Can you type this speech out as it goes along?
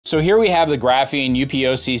So here we have the Graphene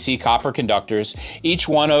UP-OCC copper conductors. Each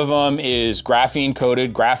one of them is graphene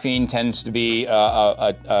coated. Graphene tends to be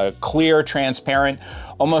a clear, transparent,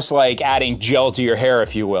 almost like adding gel to your hair,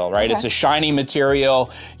 if you will, right? Okay. It's a shiny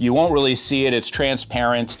material. You won't really see it. It's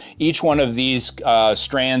transparent. Each one of these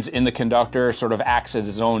strands in the conductor sort of acts as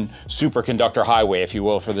its own superconductor highway, if you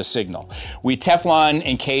will, for the signal. We Teflon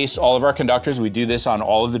encase all of our conductors. We do this on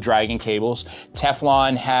all of the Dragon cables.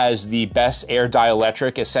 Teflon has the best air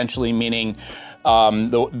dielectric, essentially meaning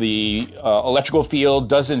the electrical field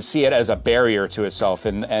doesn't see it as a barrier to itself,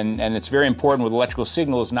 and it's very important with electrical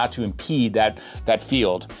signals not to impede that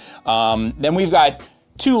field. Then we've got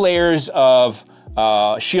two layers of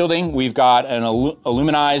shielding. We've got an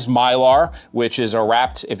aluminized mylar, which is a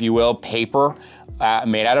wrapped, if you will, paper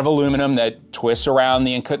made out of aluminum that twists around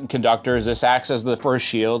the conductors. This acts as the first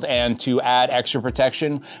shield, and to add extra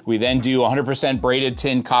protection, we then do 100% braided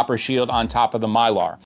tin copper shield on top of the mylar.